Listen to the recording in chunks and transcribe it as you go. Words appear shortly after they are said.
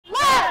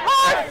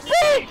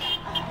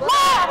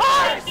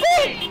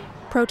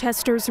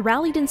Protesters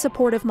rallied in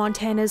support of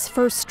Montana's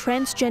first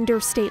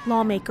transgender state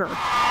lawmaker,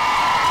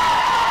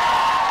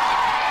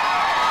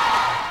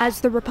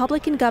 as the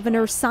Republican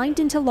governor signed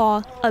into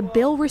law a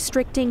bill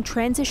restricting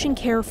transition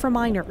care for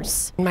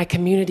minors. My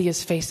community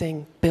is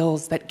facing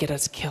bills that get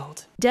us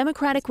killed.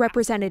 Democratic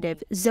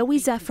Representative Zoe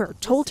Zephyr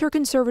told her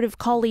conservative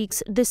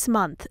colleagues this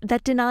month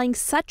that denying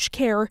such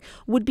care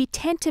would be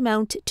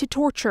tantamount to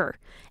torture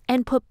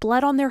and put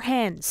blood on their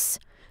hands.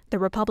 The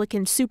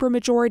Republican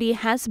supermajority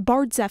has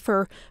barred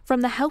Zephyr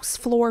from the House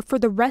floor for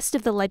the rest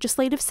of the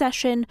legislative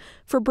session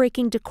for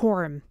breaking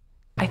decorum.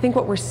 I think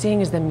what we're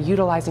seeing is them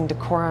utilizing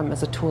decorum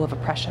as a tool of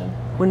oppression.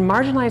 When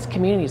marginalized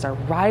communities are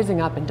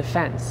rising up in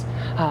defense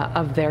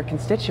of their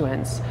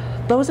constituents,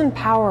 those in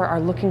power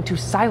are looking to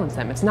silence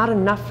them. It's not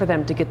enough for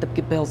them to get the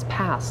bills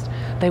passed.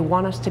 They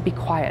want us to be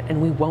quiet,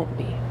 and we won't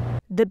be.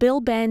 The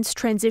bill bans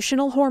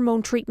transitional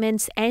hormone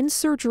treatments and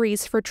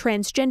surgeries for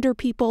transgender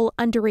people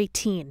under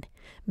 18.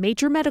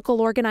 Major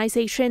medical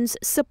organizations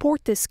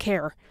support this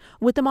care,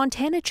 with the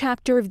Montana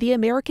chapter of the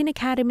American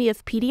Academy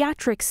of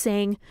Pediatrics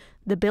saying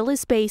the bill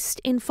is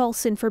based in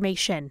false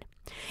information.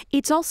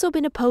 It's also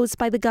been opposed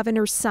by the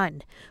governor's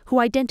son, who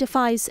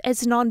identifies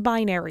as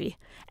non-binary,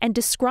 and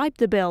described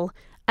the bill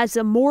as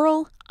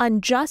immoral,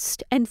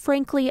 unjust, and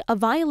frankly a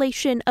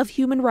violation of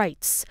human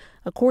rights,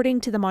 according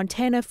to the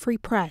Montana Free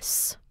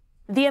Press.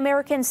 The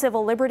American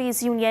Civil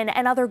Liberties Union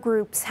and other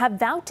groups have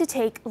vowed to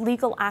take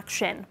legal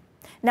action.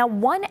 Now,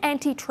 one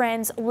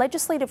anti-trans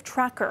legislative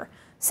tracker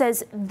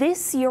says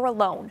this year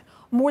alone,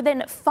 more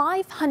than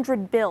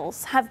 500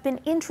 bills have been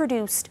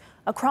introduced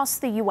across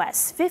the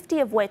U.S., 50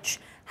 of which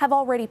have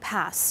already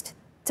passed.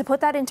 To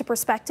put that into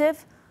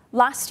perspective,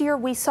 last year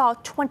we saw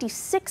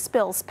 26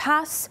 bills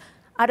pass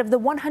out of the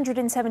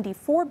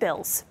 174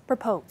 bills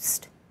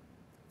proposed.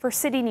 For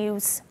City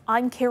News,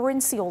 I'm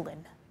Caryn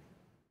Ceolin.